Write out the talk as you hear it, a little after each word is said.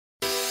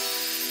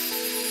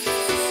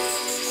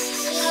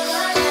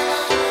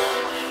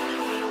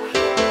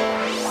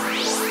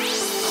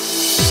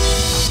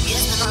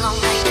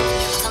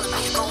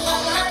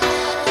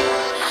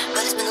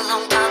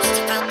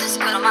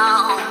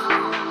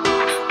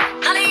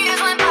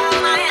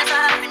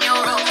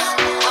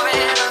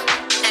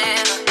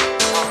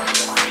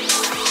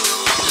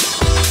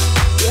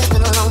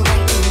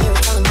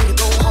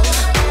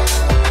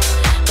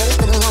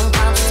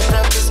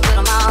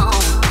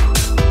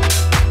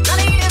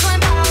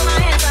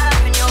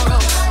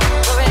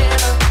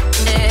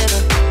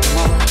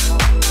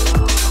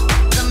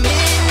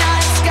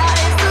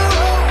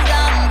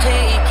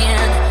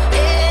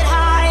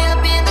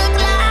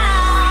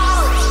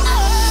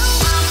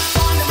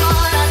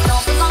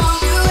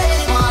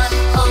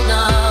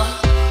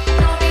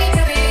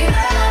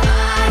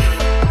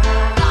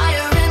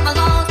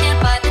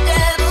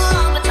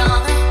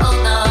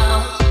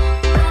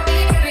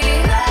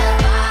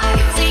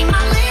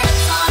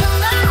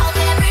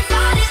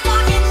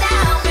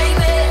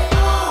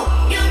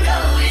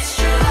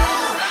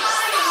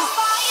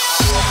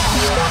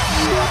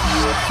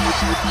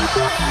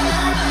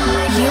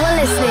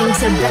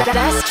to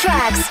best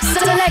tracks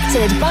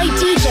selected by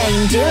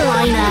DJ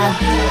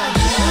Delina.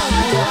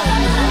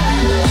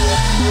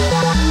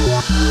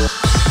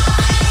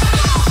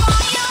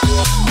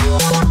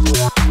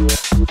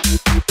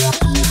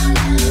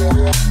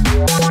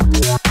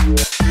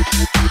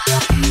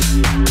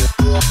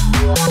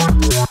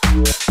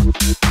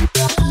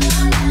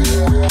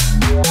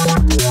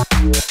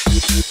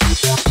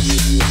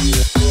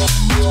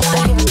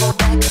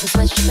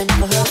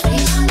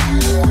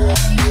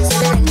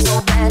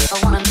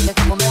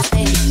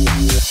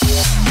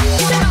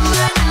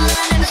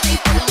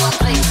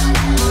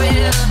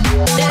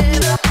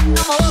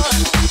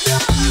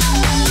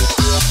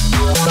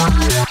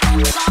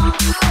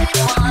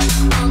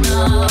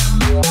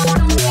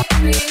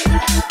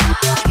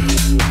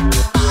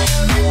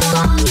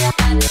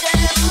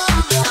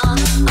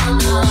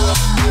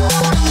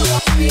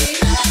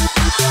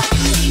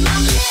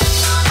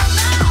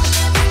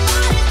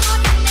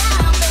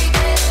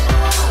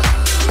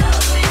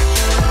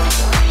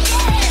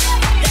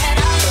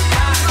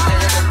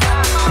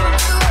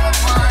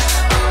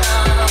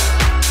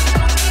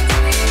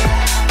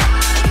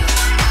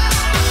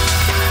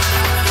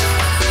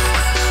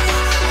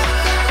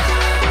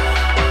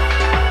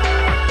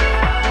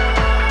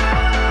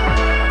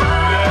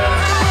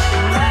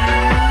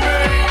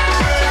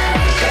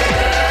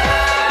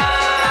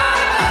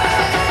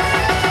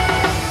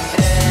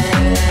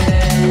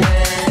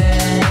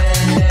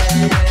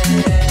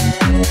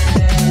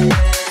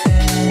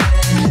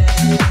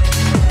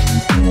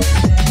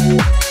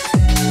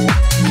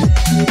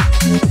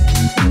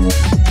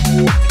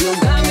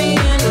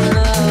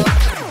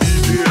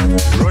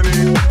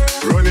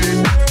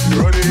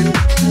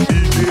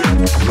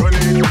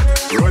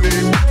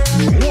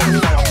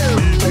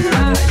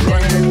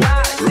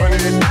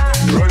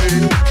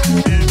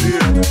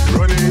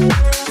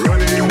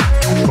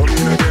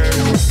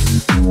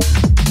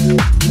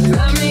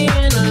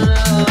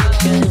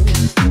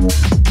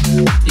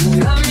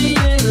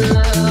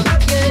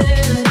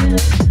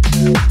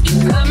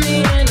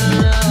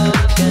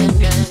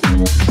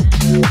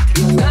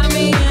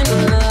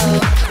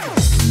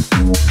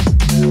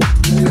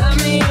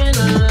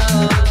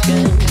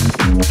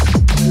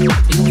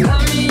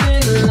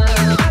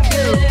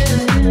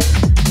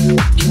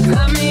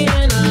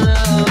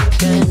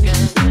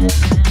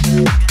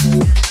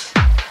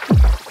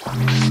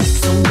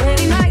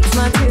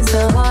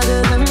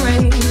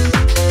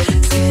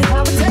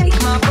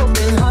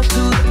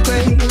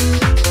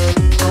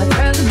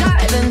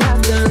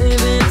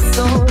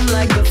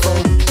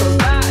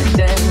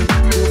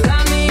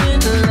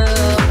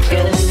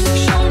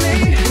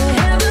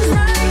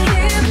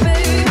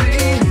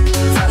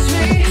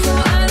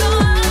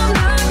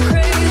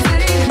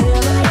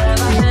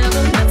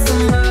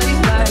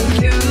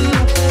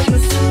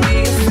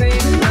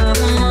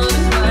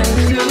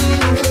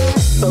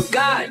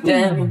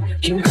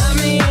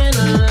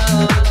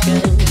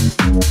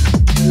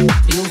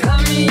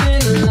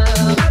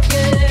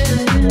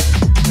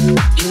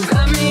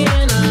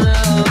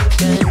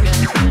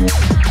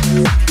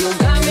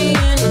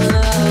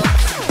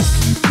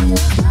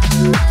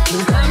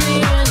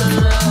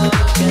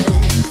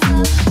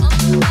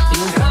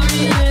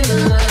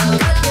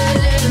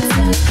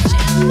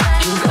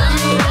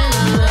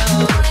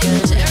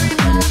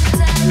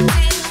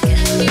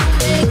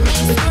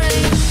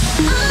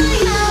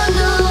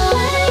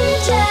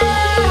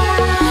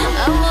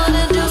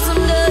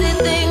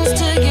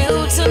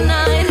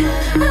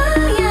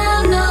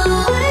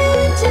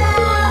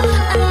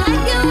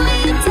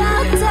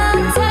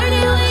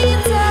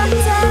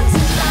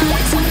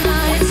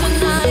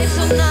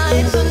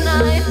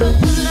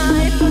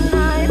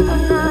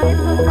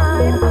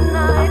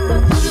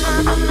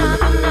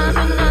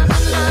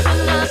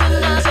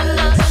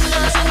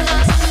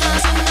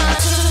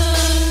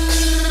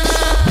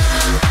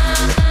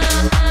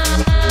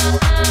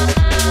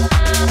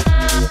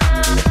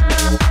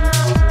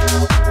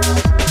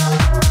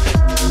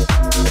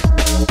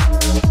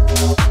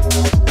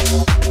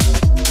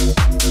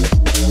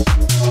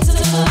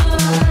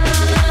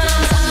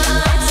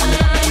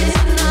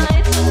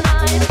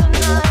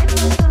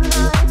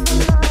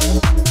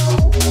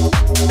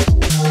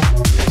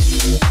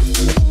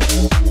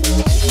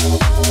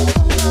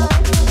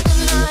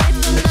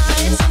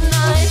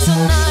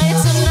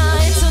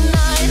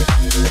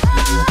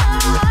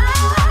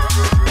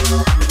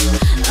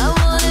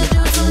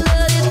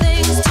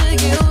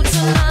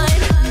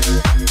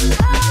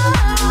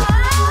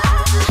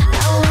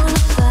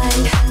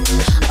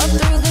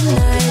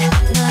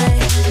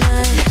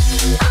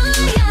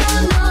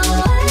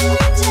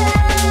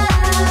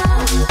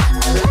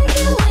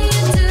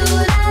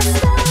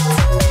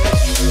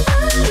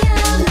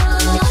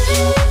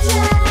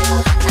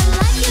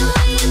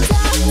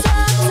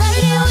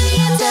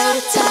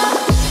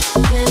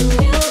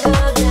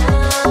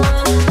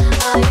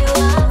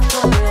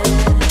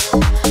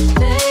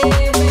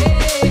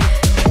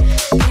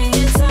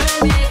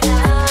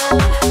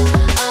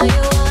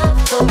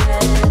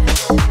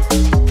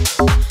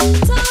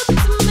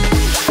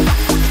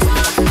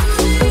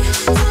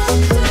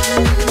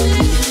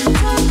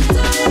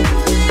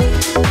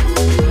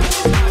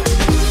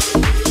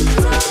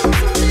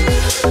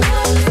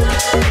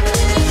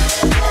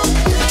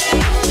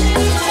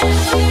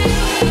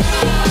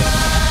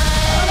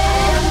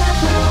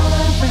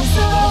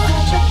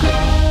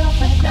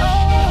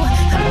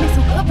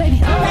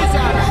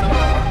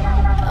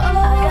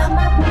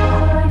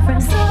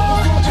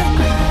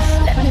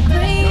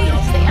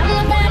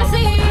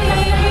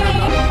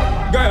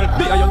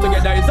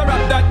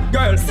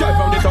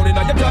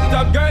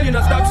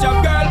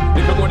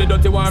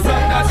 dirty one, rock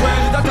that girl.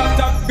 It's a top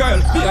top girl.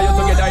 Me and you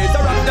together, it's a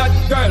rock that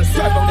girl.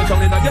 Drive down the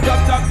town in a your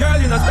top top girl,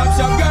 in a stop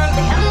shop girl.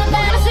 I'm a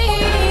fantasy.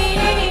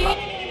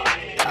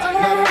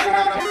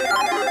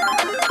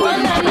 Hurt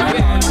me so well,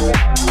 baby.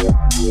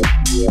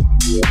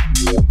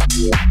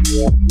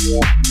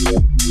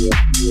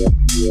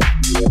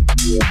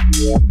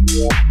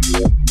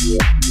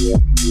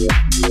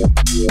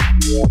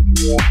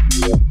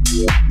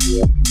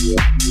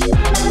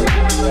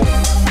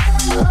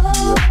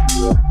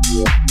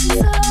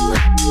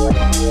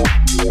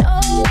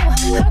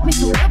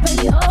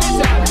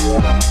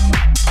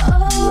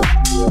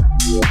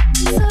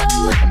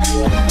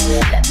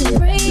 Let me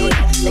breathe.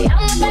 Say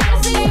I'm a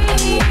fantasy.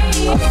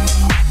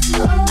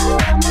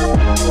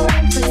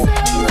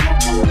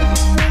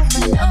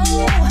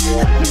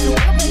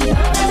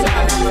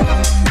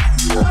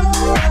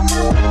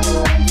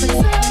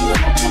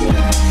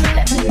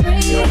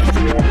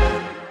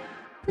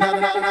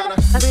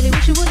 I really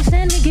wish you wouldn't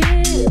send me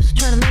gifts,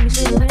 trying to make me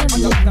say you have me,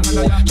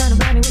 trying to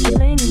blind me with your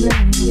bling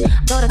bling.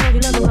 Thought I told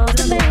you love will cause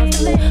the pain.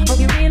 Hope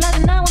you realize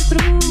that now I'm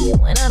through,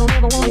 and I don't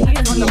ever want to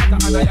hear from you.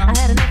 I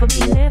had enough of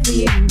being there for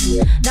you.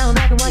 Now I'm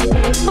acting while you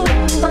play it fool.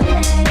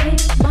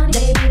 Funny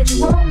day that you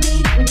want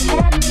me when you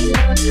had me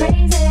love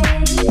crazy.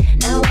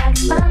 Now I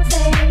can finally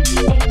say,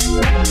 ain't you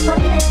right?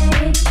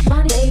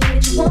 Funny day that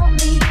you want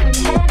me when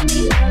you had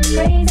me love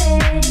crazy.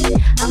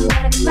 I'm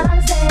glad I can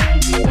finally say,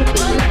 ain't you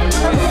right?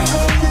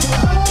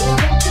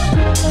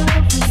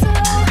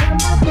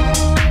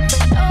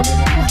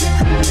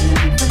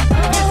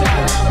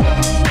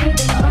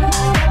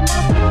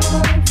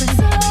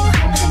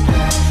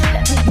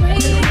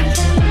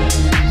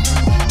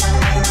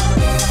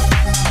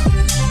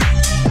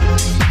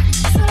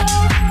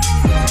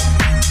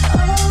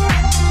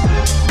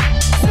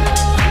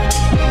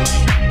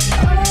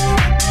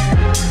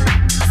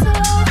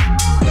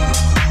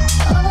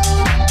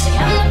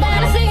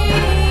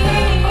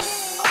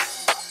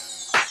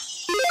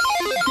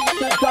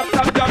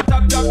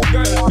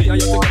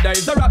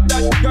 Is a rock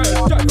that girl.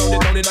 Drive round the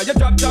town in a your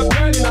top top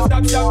girl, in a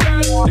stop shop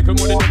girl. Little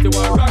more than just you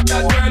want rock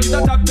that girl. Is a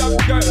top top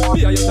girl. Me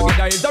and you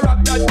together is a rock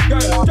that girl.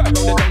 Drive round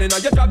the town in a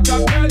your top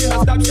top girl, in a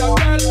stop shop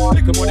girl.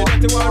 Little more than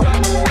just you want rock.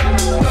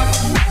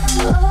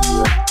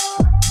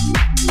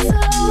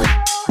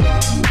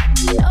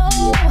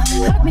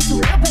 Hurt me so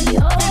well,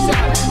 baby.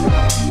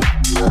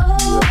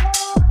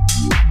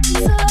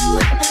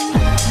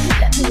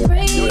 Let me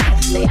breathe.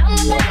 Say I'm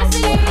a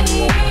fantasy.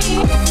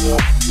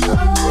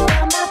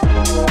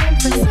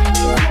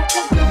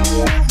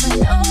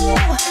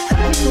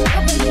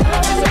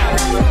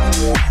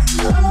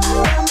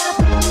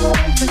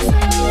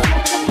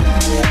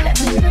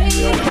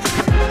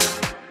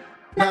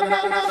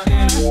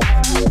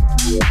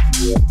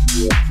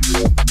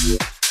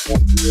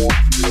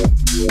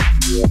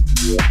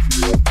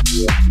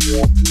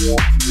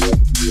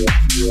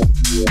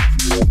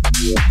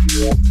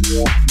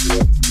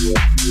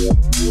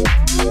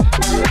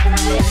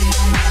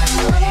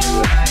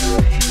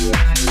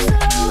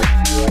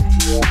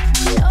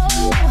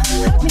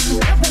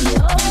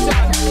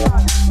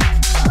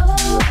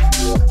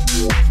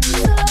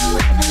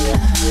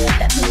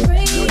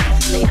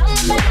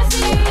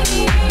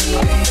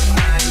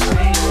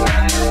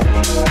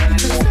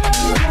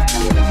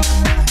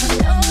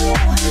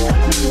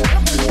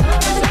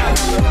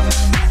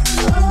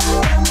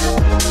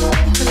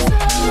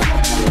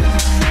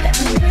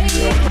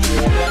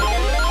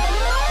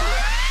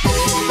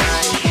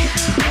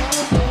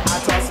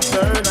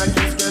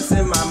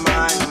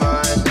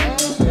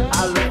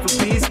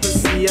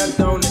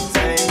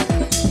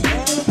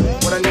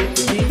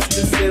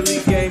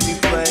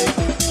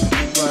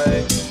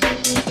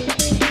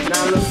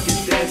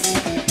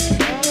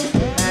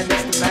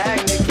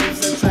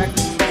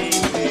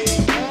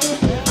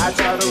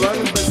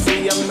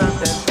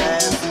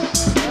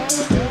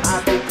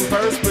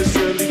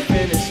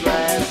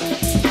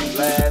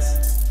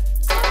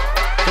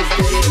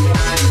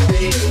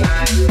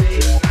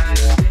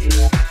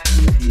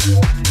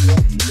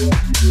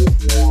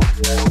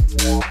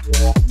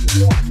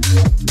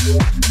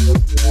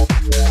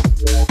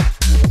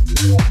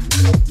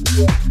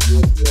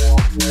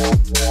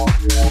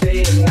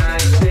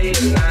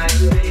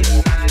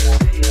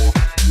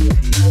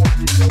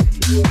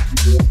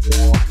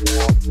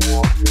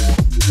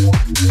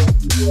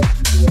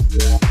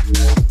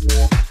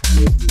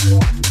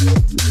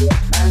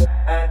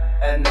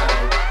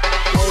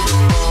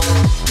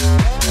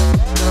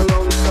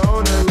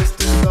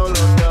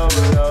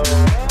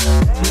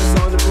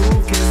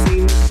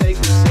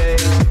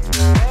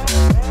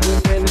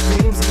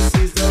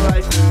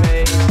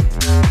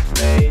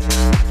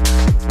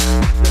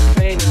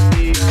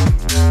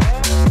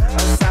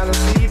 Silent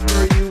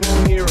sleeper, you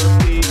won't hear a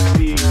beep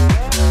beep.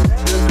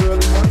 The girl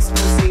who wants to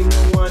see no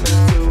one.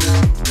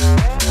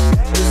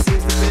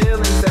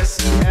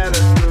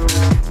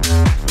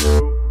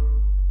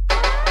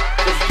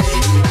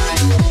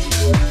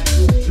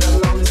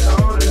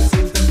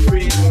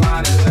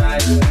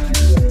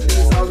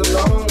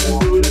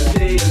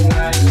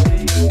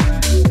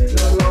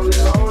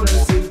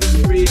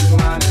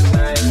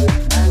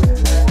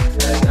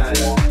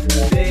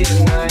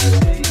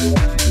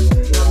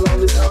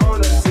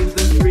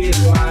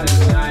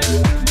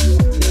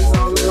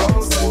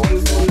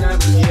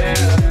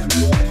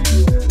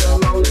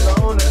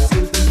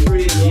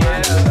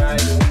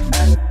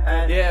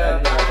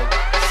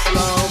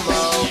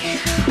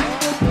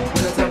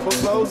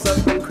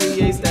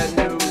 creates that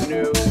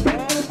new.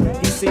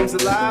 He seems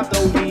alive,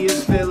 though he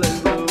is feeling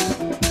blue.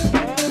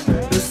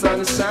 The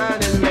sun is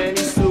shining, man,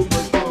 he's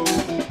super cool.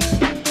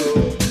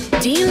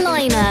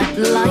 D-Liner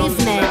live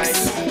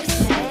mix.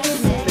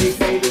 They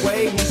fade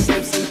away, he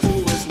slips into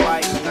his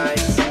white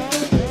nights.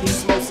 He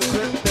smokes a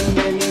clip and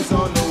then he's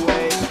on the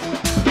way.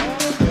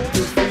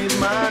 To free his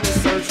mind and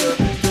searcher,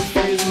 to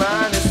free his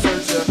mind and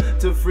searcher,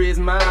 to free his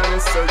mind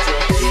and searcher.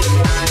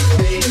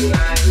 Day and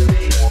night.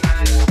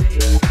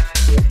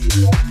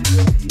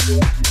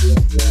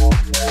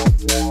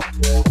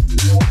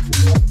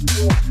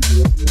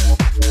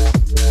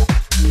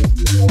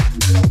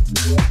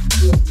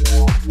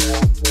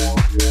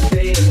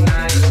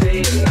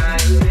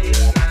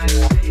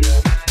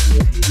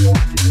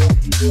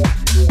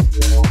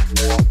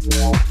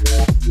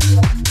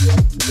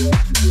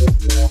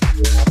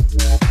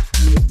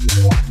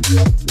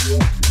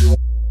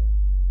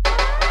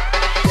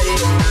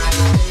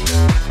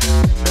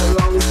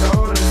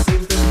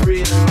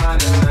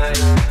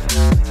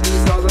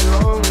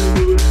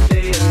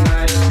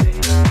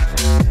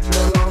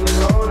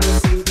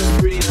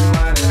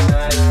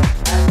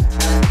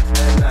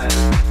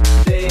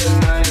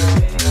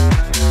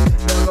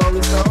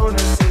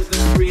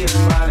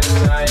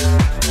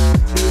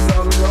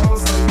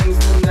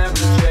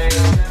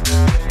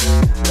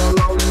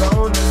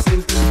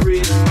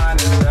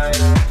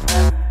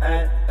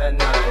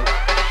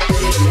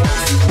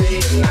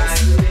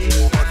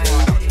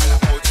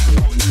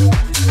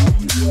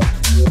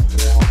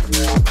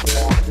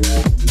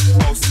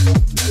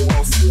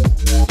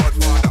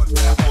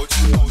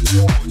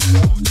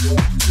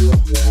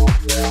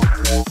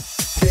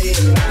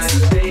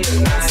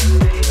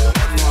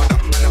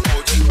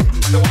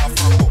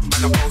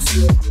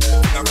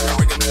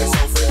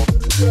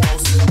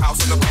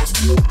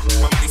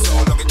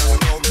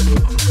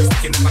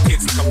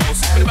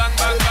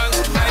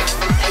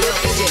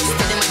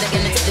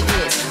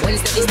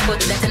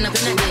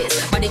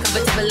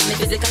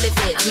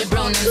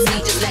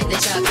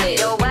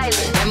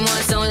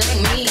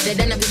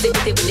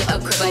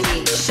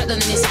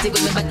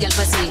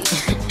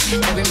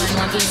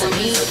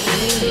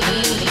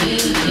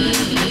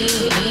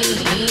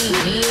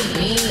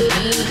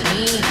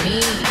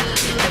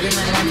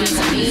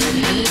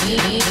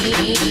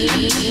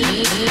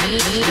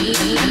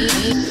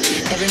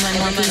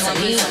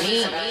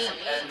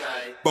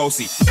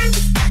 Bossy.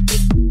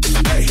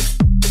 Hey.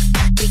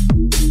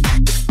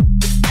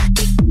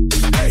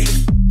 Hey.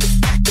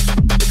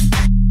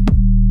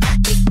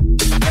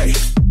 Hey.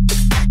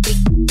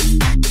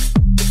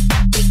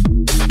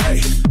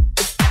 Hey.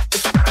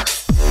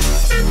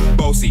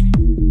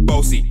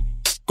 Bossy.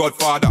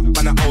 Godfather and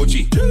an OG.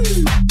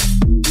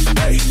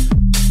 Hey.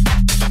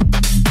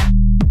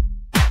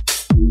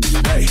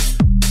 Hey.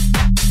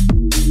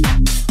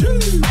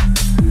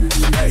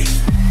 Hey.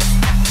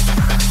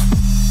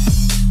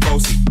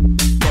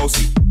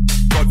 Bossy,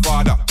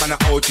 Godfather, man a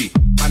OG,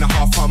 man a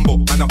half humble,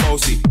 man a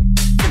bossy.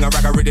 Sing a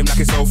rag a rhythm like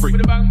it's all free.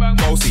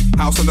 Bossy,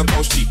 house on the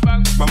post G.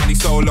 My money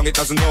so long it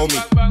doesn't know me.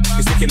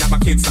 It's looking at my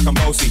kids like I'm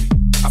bossy.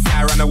 I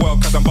fly around the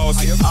world cause I'm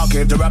bossy. I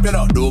came to rap,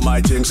 do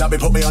my thing. Sabi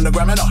put me on the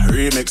gram,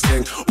 remix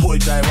thing.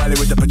 Hold tight Wiley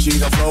with the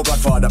Pacino flow.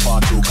 Godfather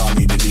part 2, call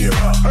me the Nero.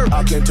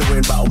 I came to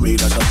win, battle me,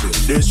 that's a sin.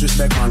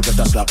 Disrespect, man, get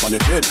a slap on the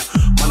chin.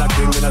 Man a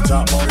king in a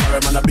top,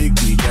 man a big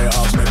DJ,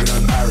 Ox, Megan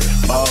and Harry.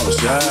 Boss,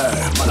 yeah,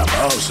 man a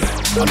boss,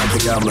 yeah. I make the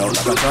game roll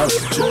like a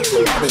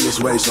toasty. I've been this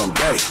way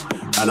someday.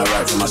 And I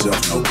write for myself,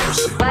 no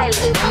mercy.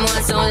 Them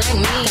want sound like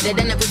me. They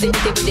done a pussy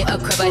with the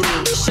upper body.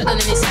 Shut down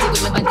in the city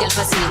with my bad girl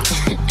pussy.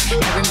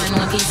 Every man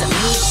want piece of me.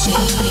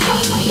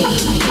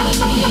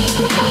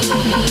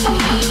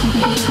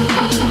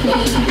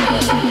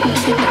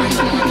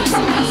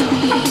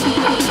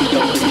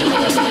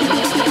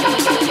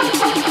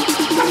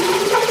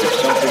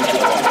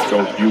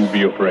 Don't you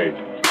be afraid.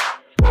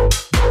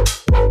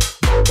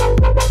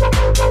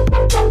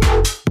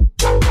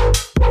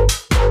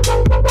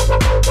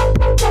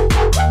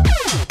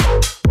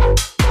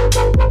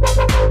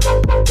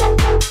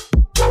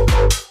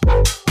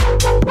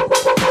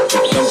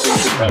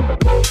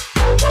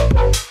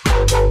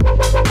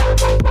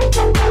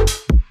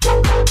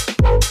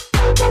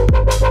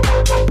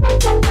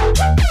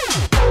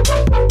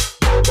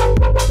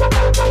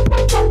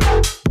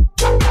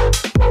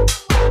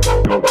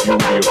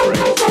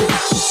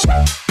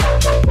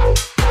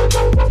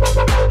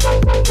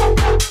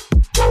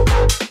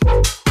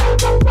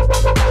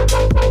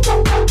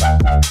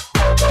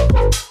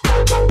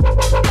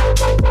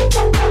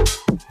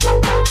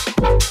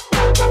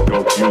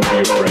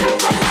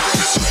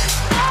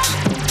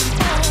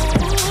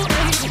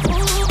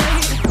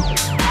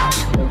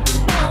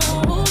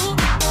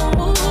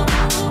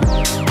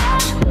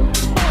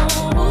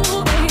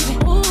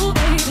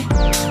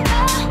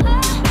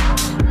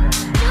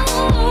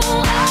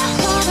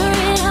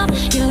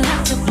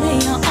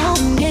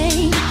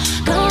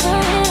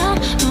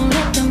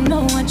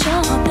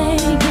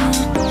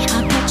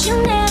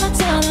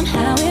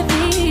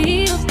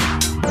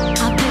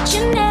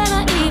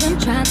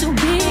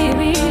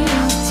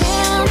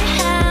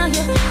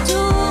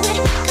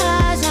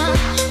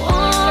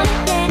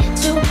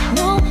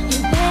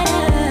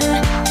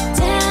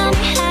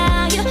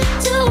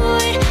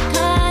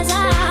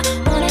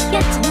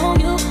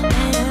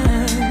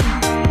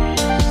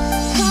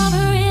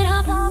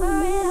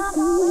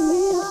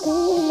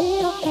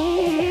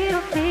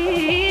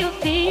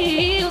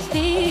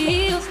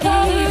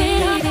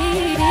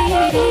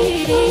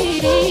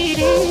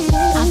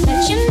 I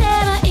bet you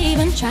never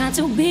even tried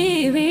to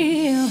be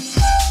real.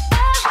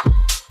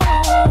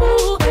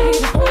 Oh,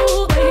 baby,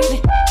 oh,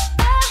 baby.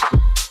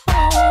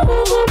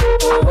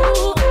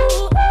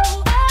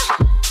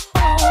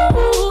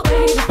 Oh,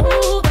 baby,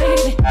 oh,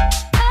 baby.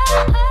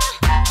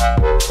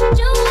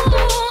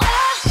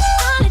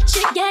 I'll let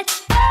you get to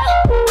me.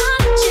 I'll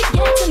let you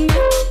get to me.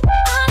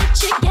 I'll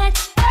let you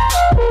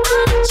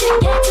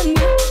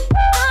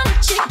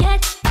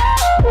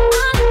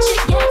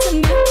get to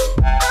me.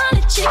 I'll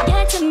let you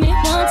get to me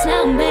one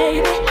time,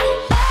 baby.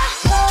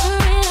 Cover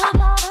it up.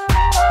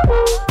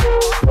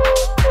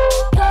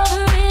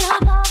 Cover it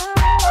up.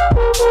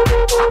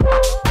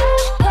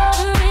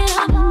 Cover it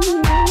up.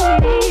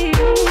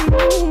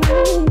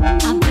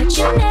 I bet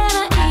you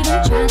never even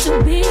tried to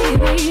be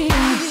real.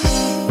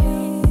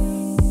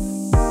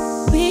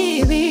 Be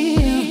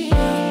real.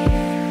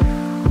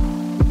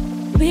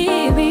 Be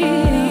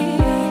real.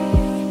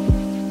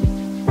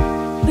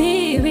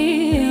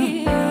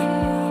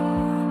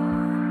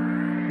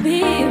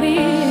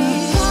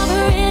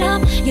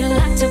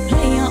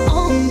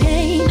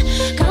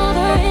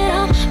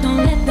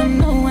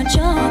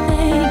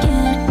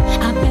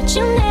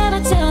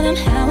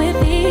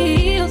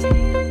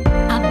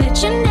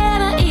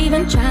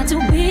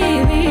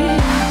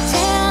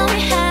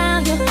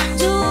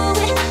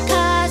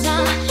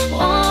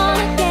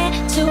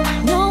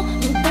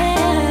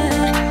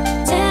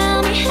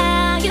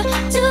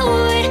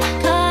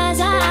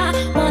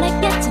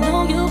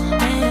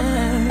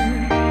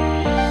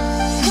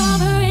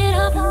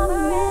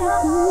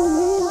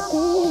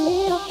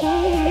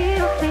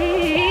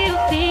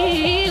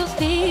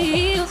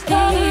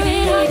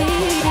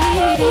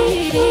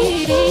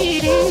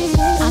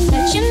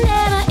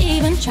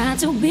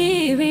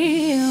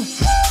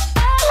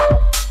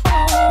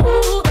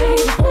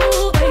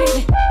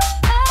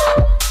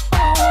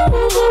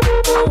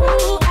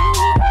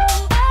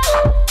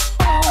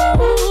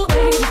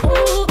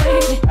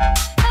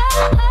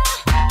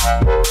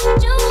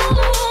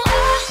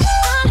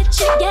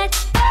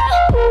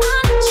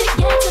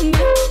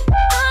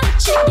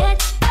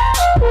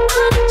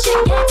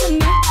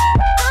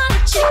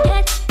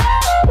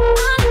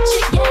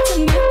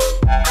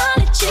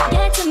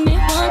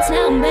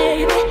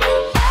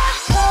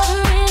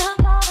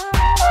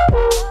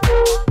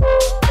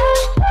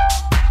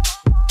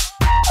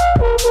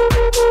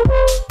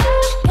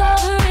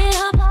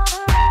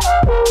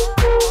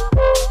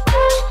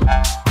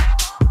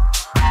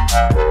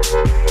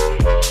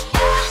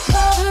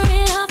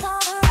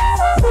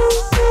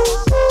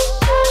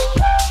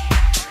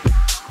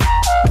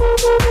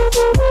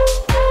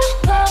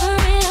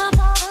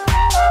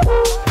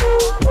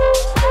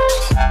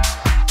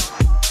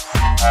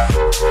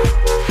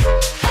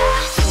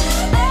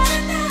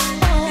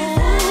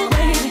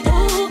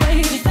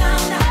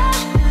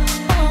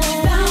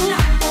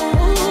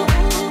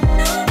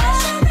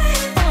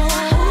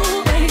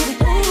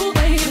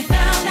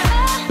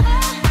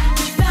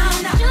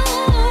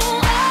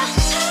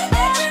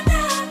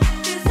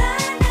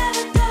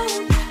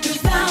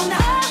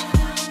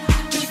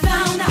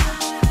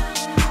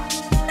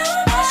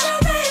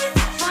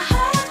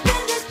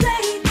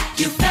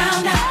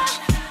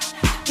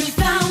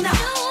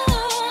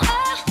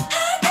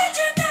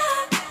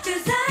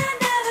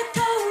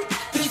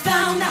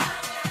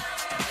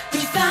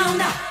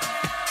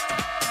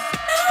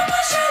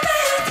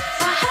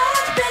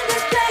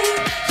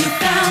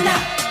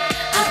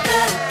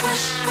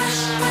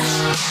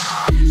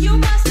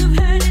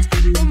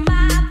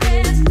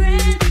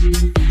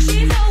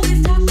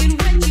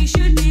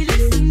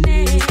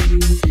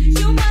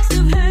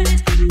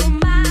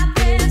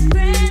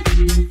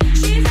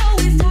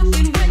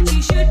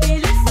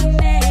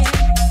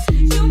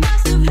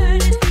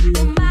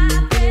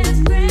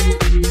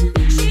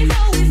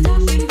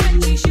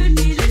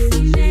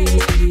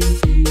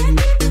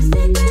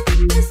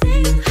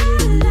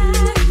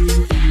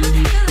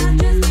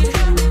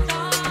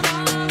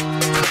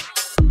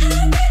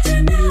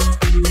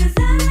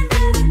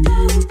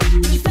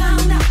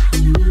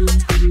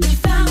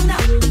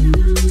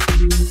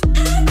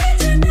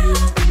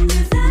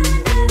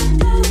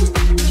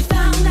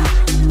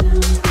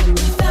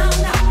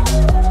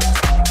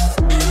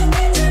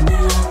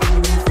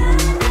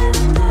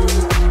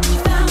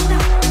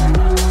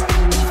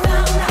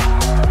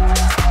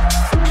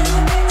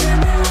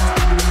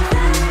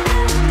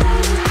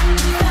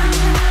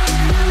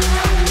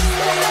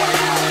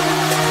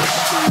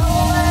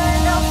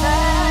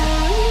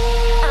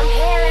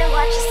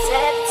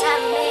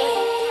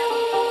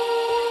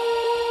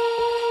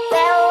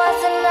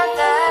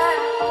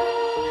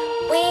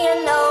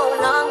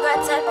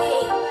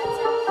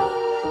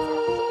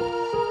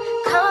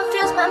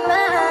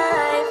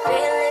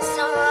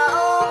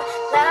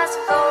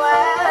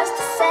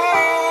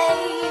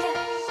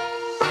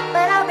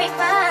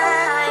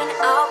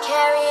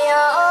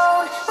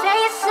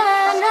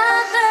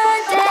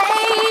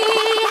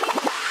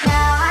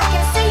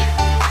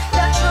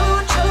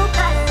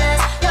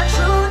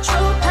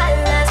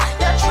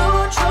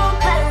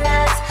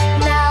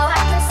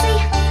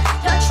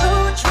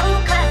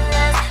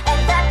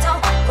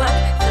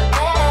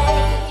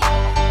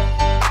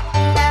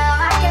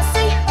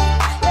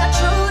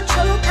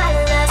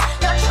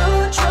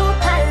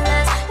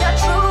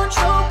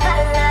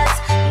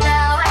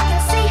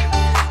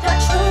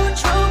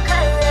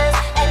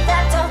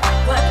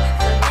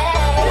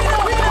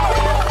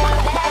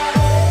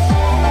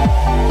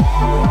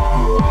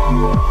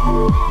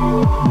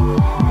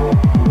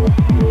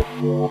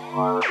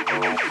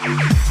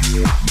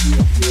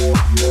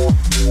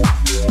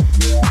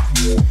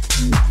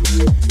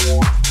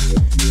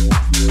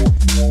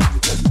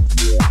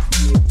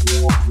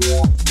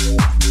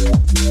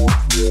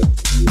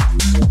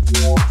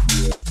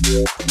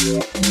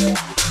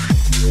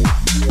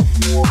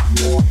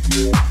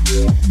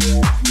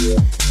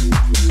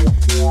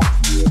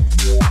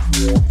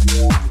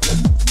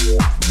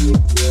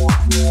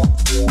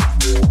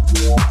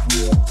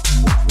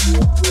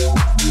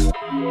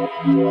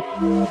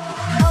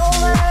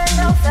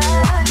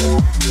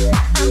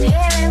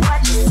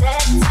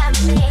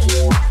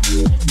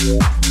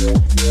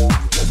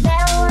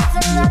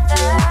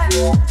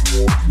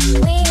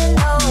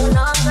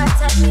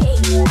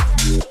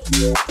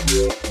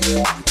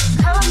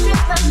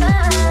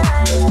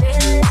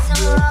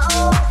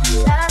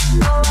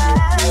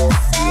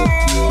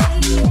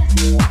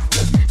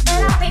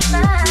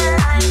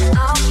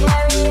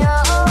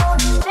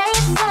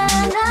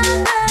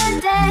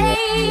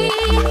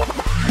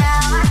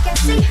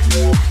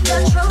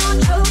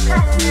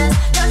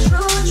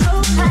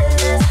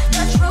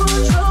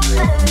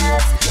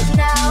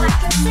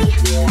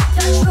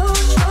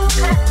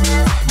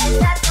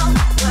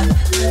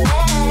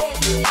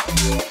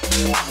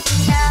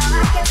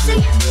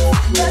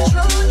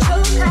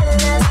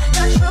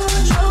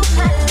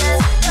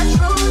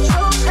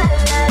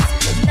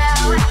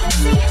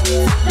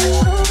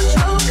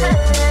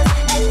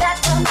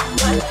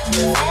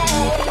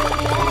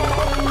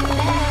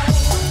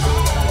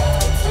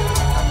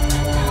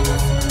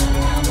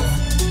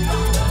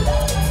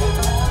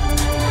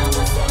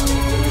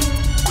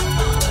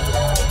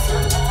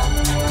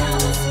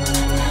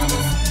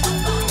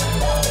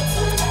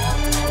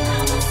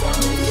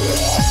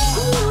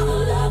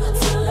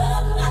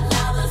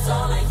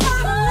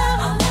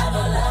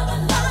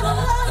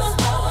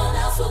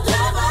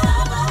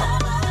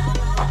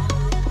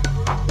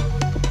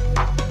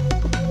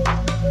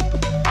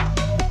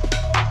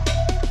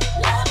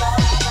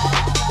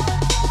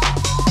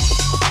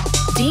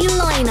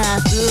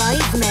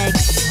 Live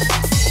mix.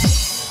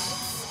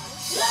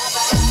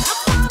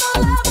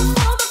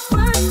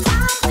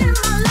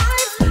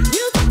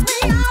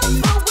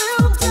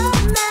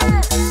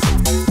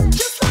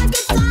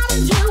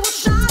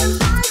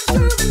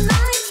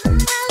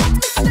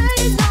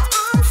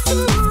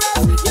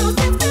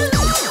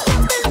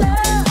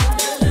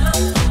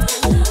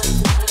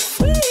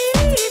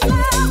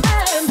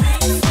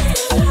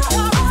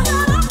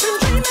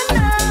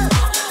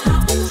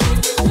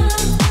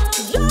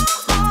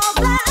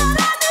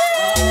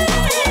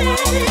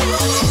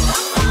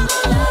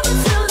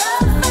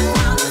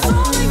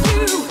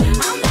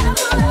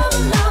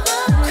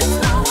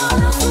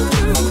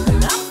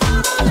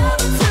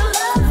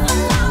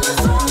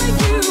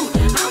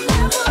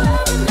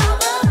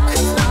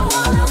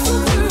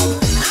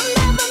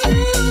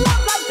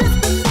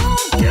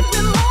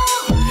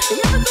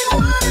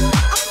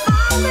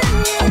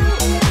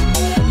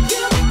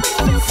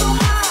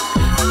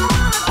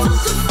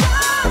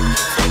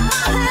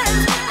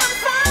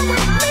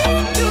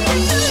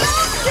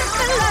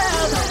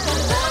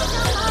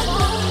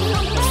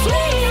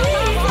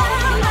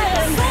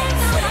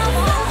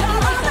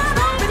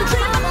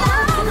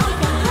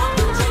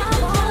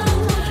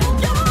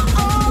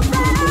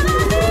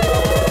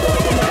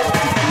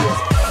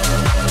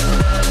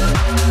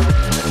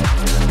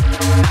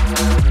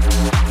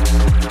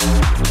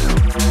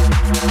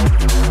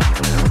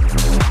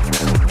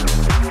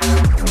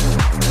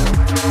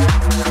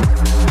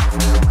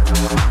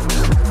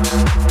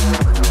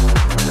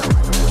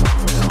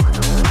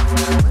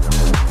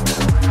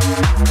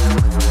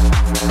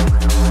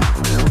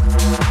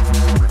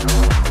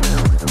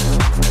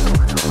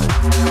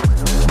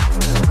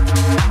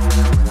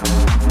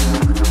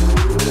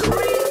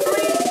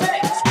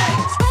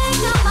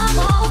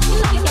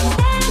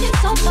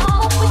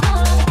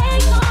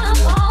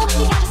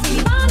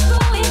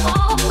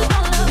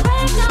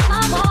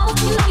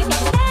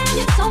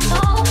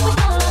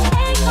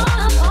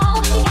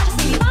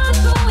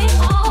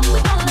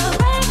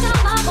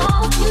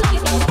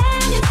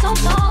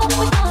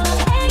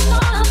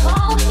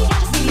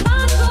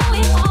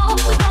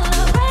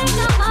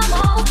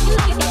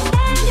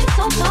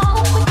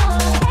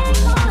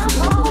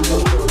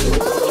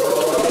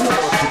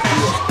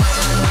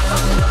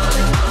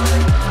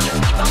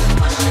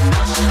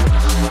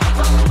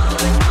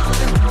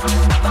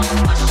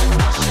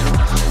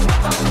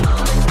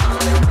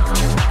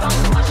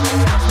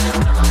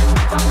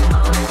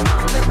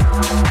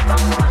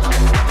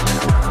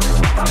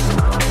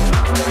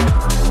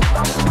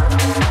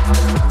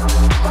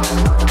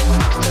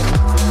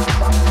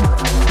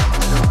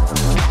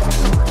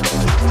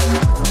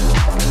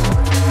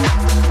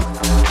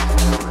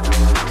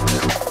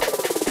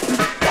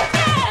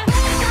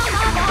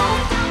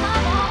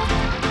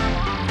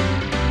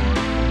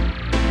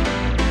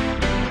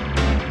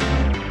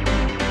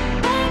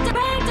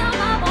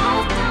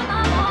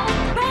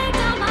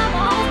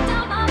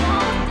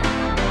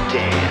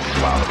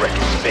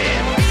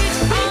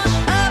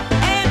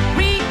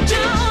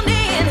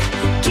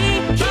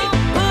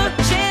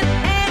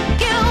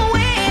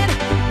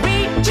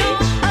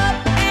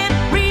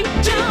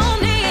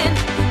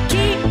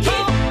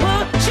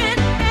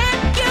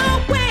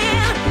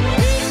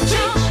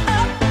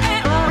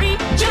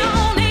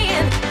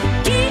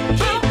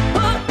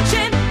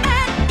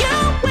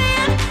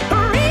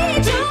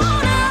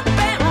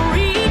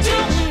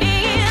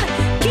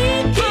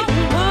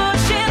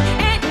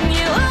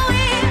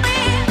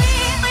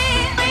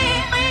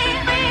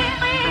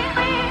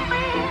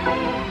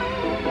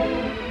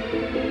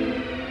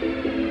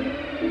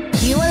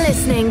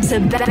 listening to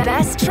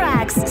Best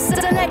Tracks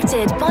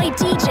selected by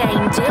DJ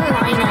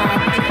Delilah.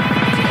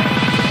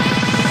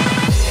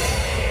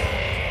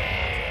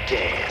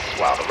 Dance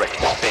while the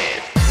record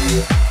spins.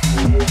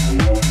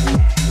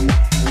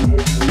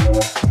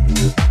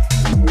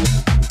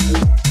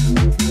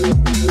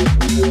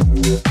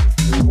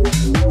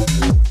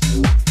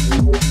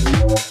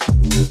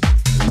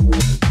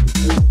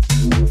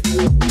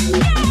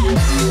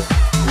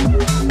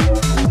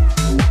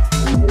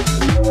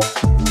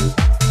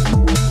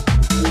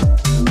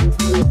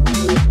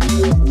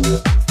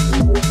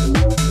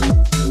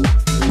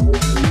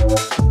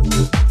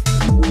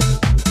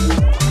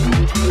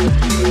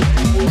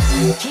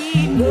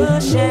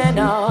 Pushing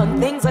on,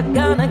 things are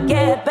gonna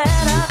get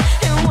better.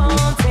 It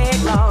won't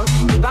take long.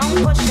 Keep on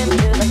pushing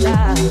to the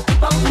top.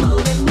 Keep on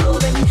moving,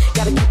 moving.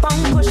 Gotta keep on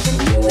pushing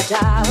to the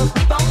top.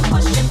 Keep on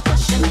pushing,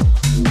 pushing.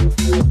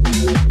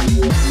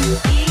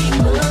 Keep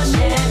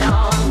pushing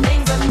on,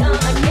 things are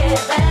gonna get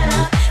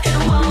better. It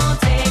won't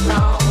take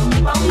long.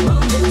 Keep on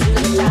moving to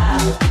the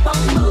top. Keep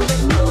on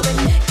moving, moving.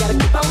 Gotta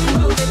keep on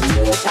moving to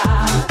the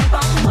top. Keep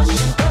on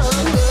pushing,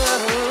 pushing.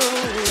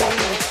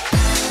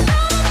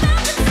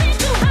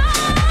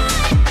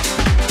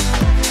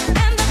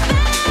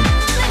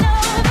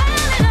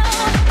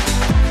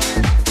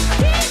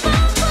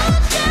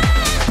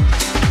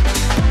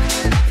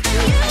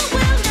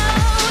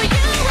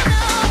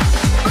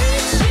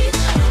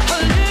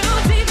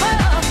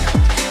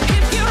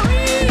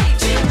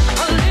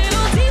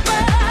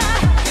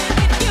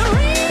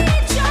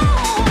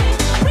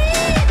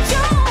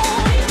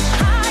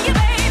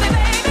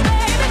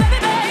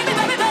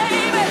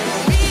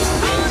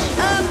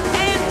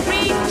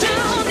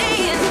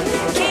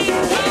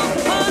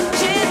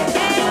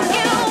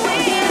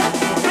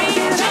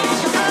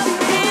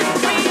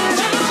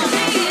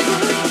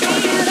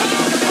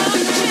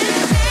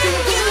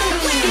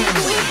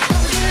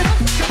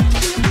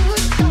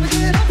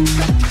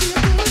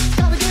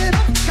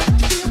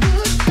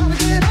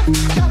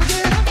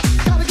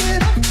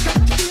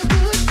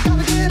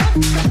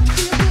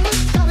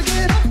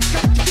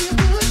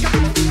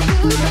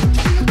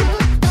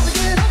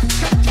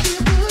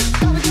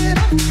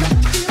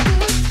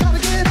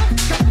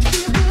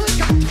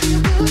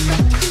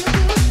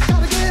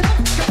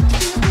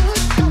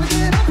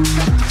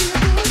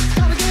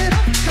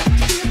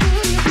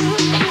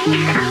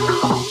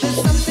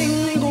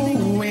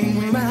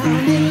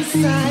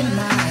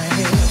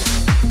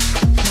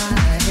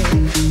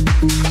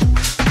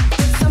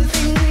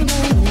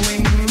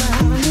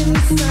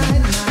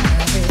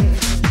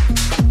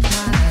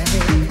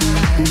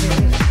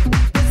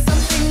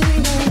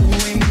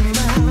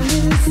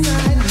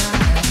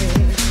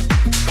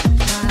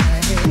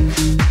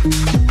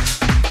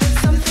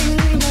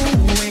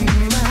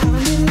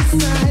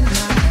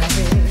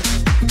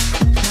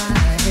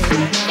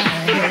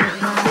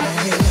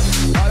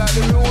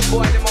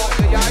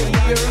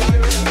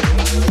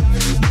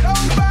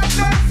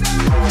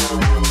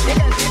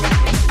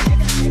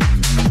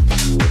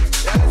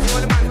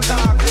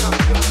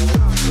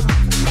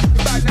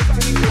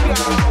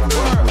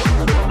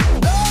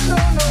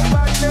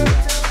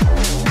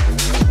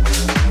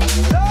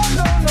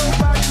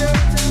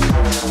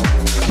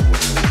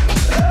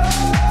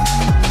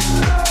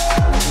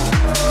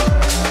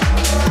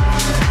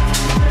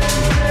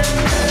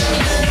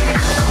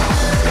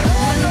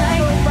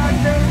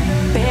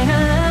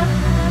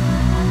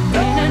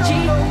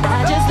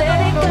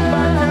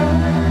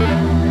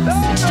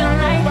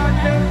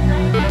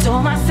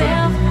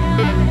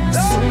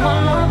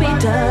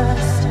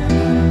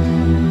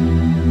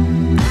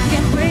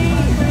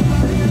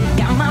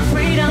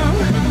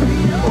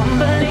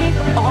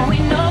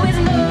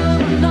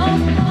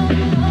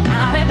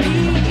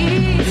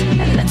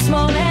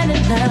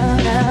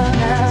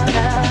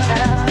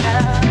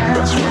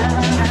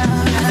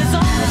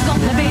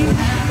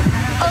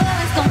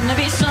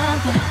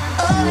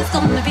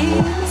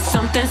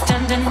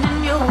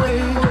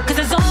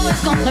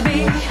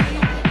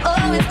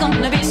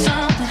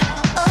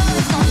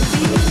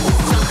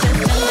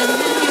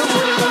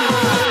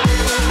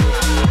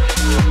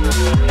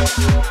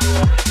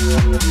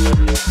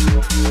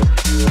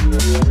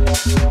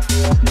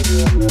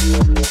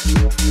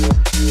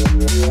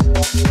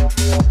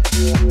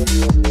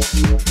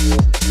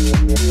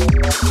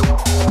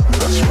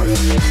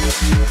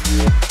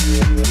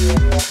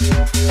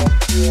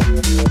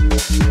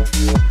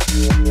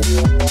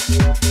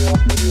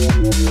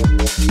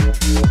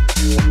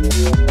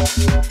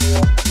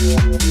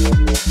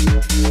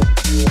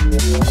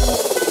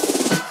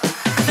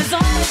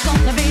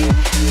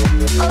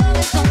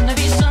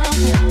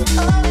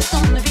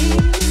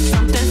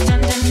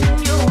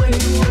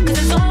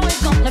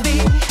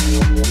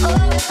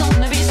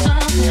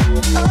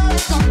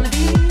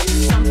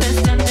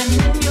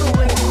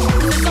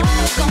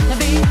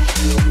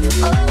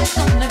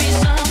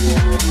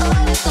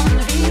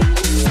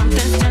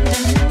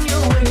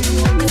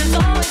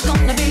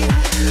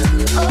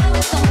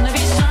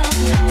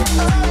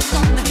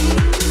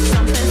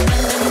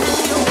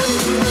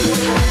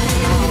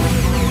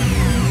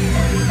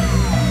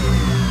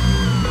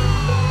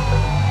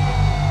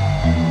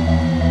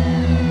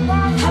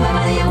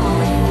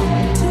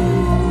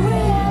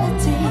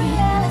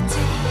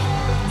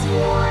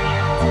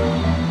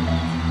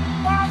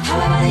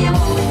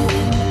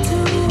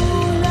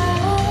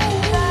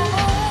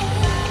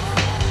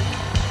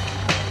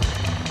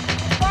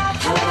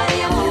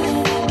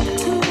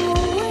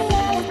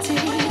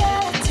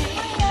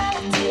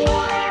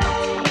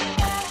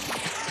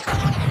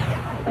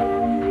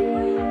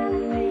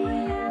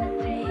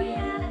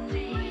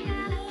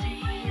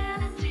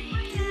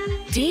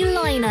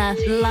 D-Liner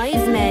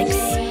live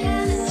mix.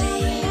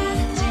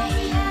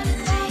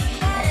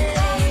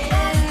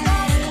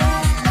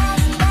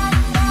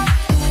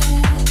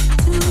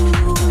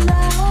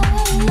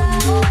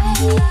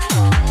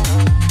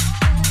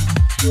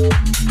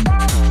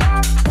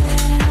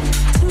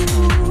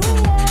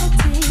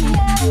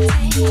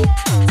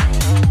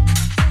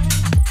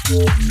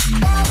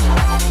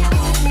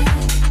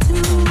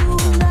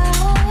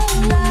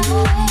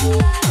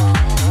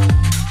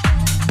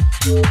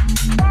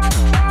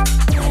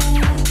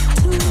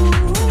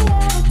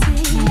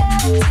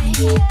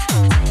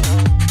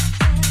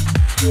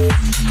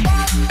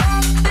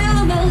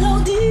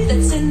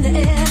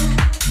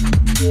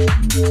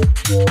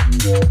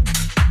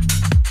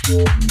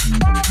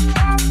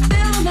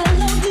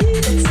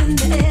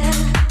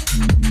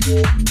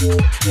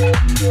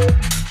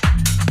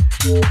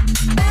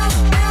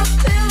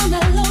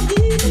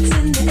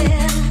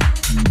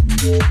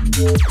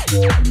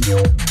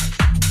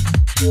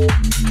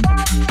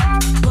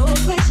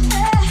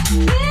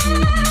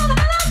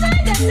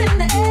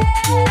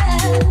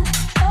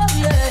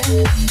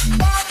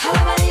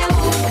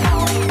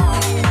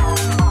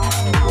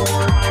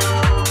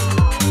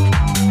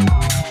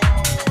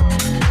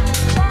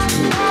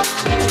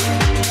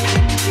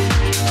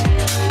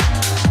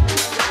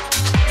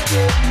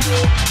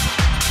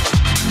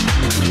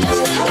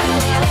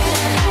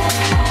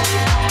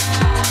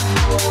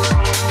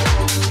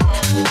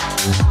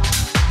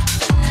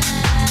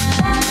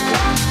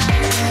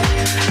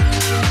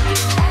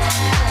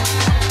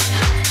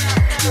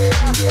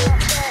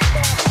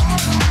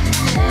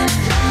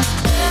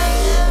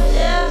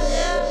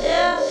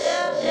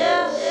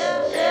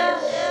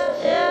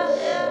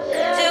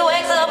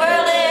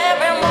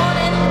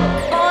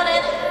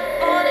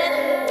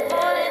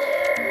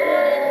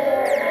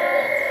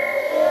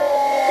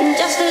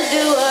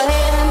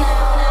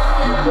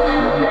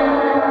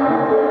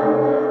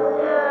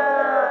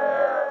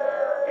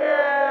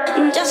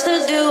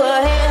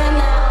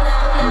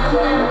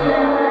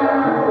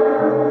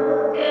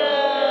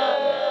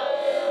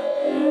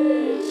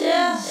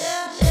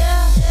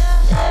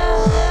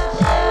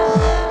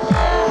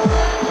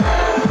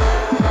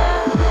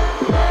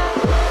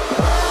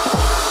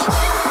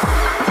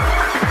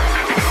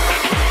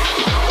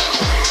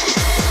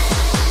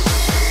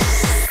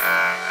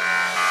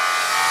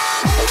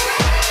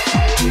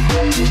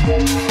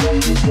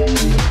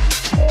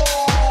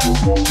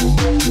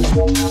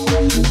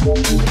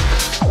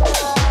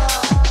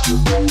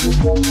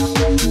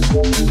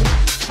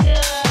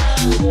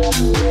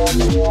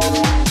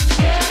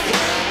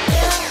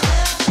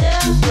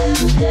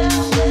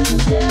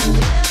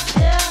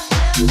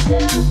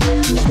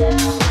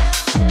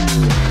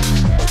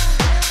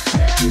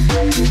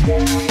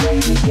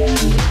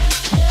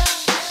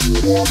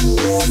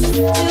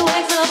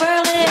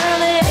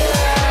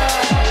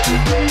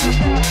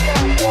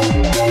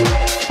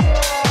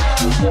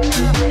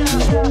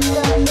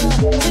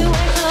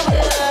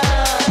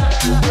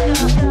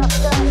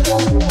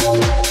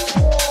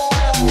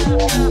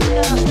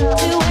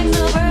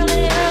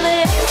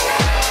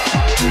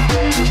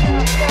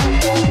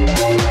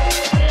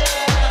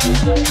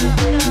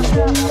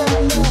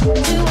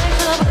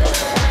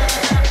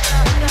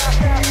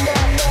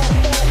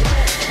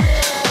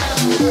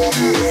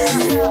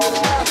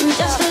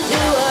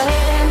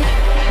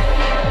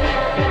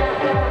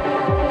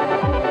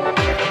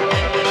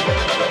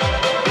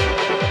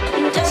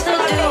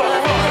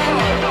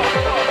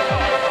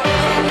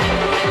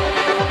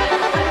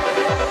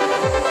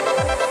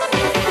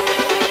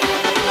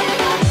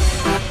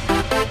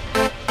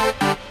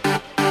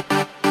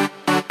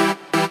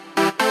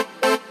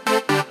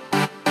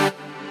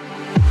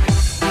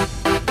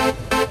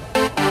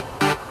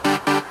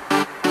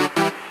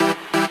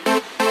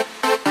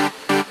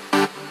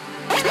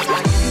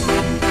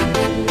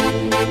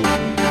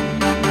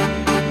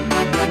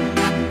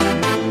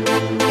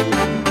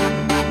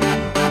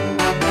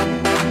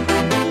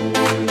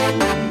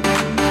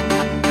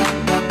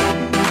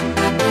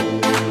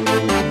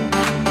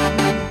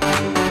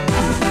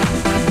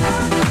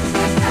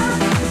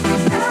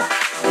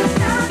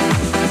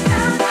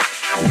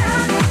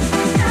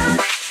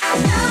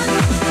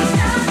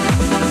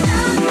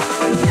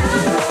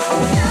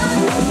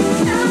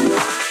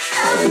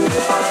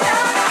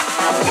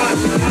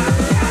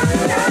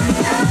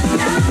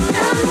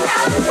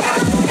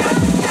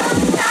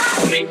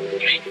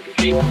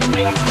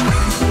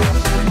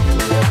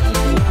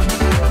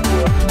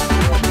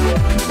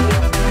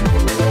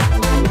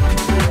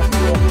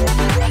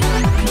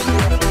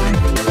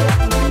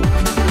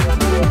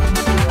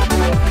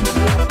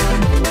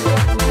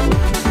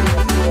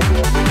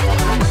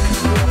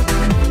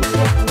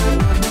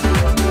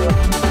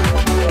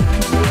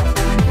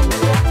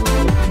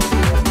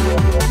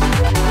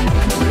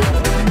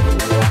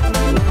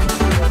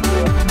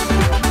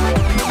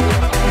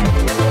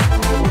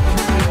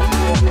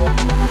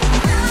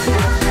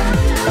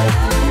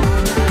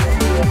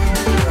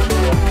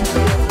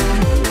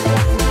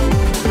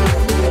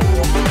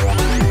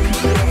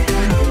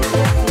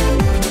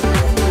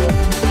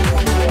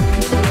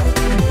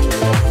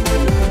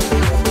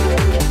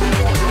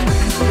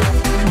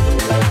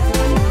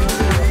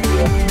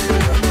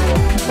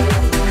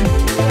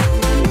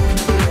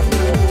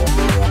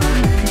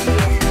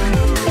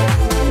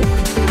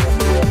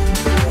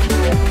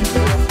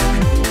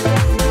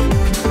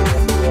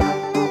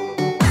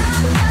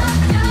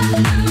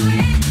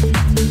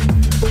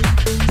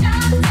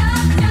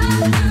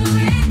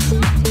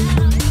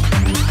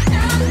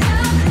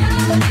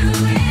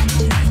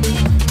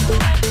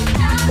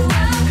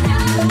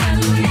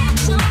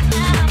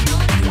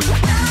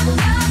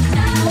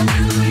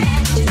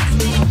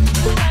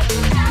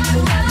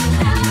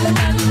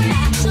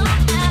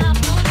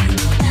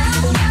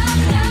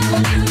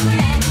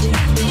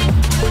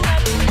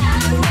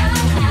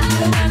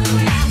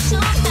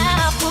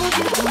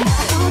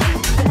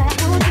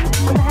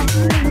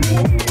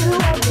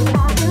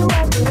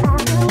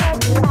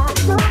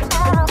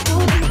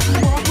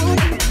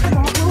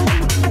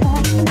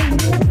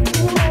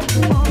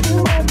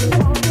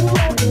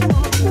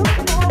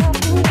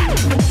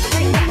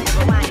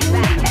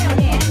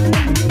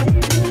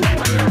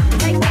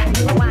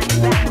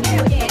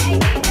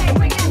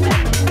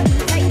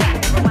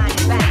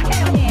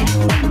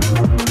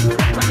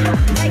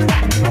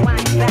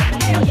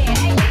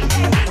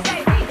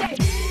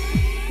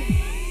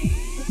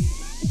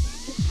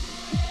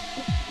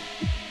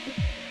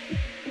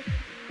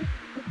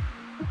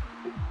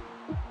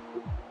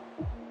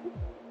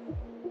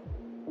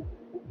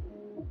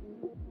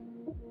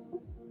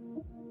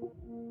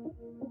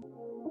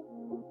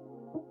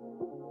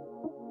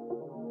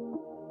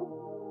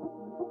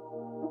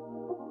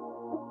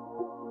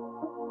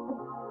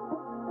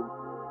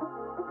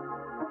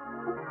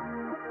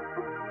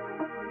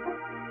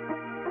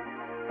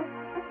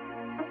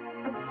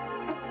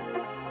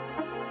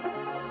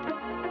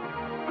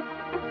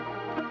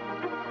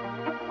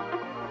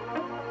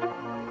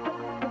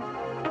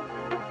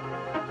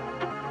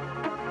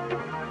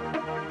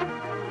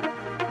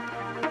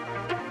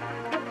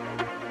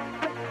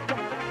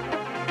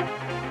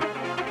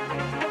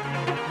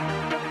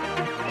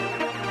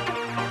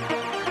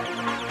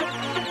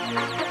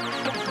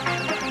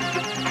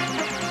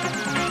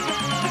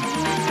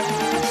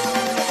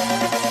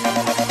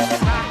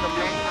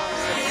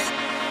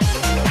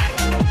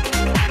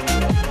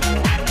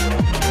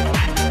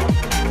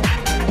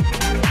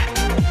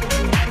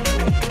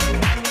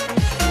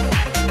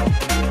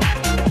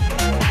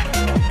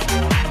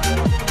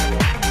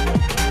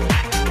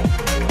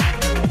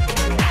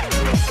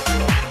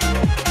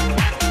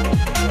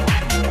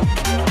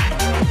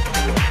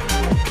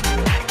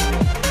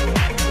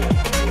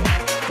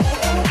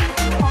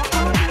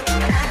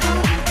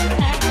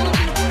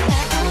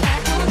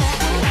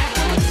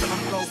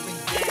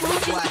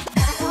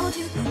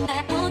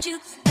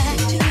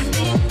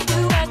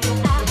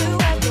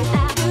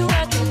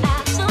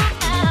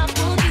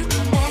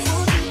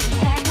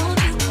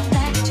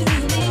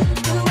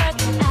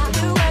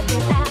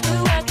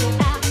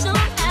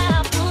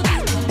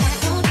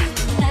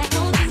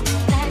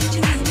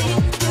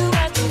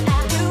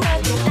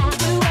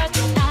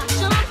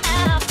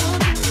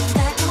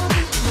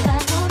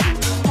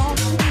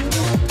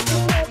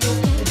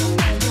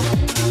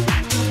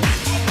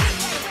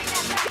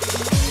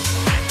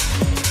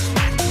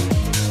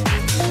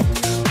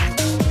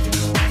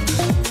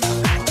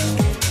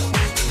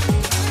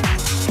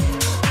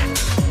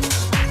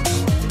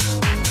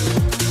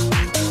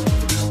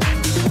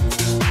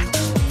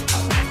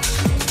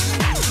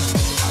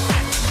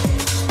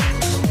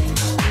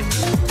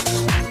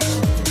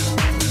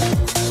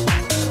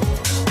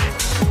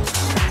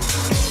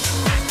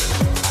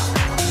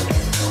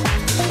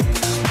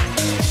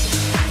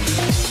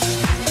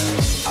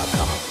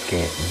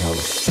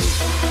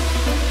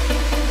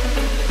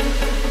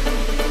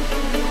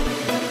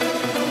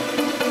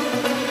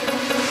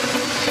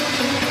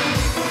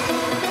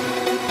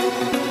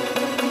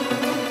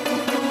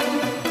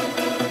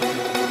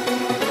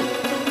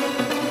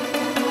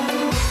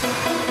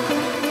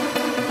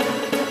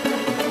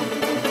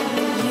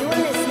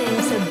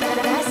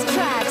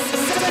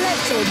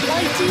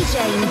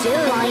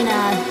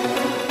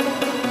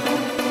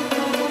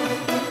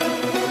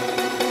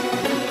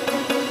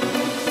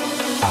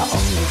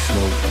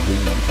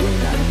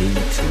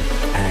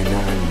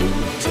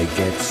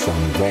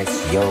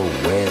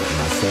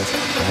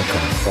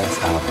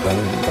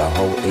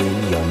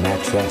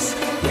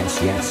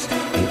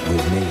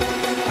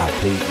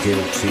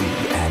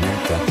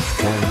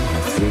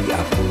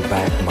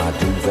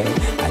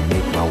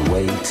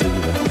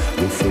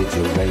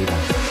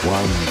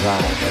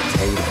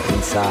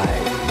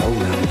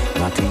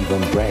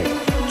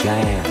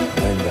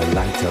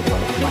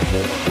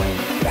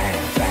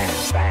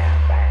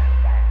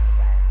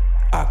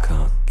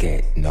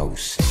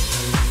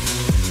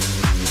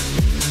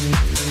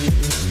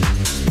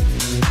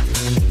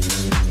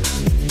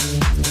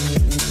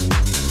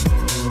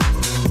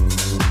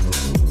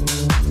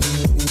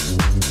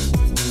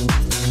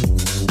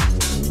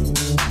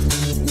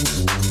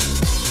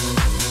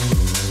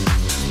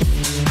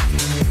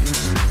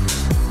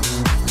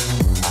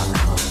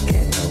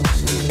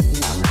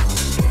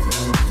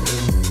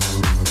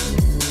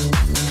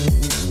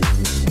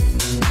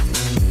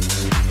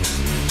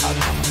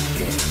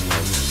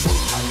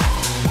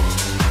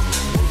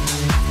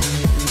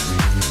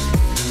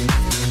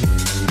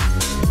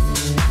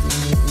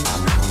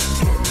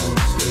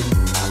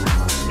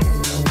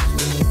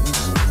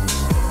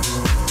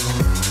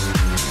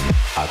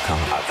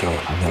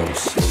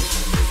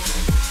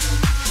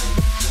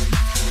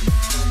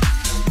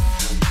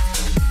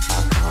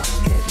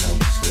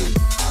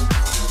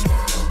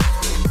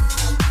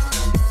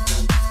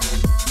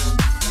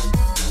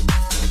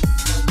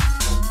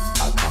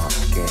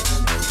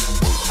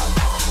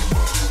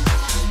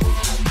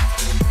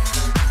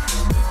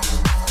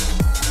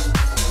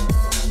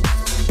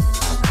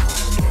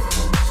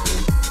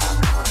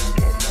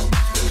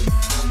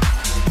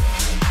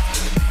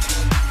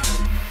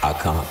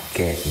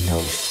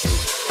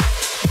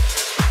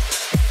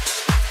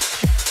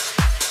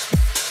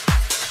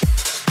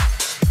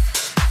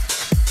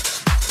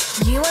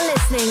 You are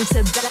listening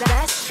to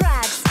Best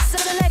Tracks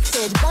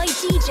selected by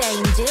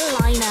DJ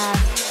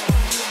Dilliner.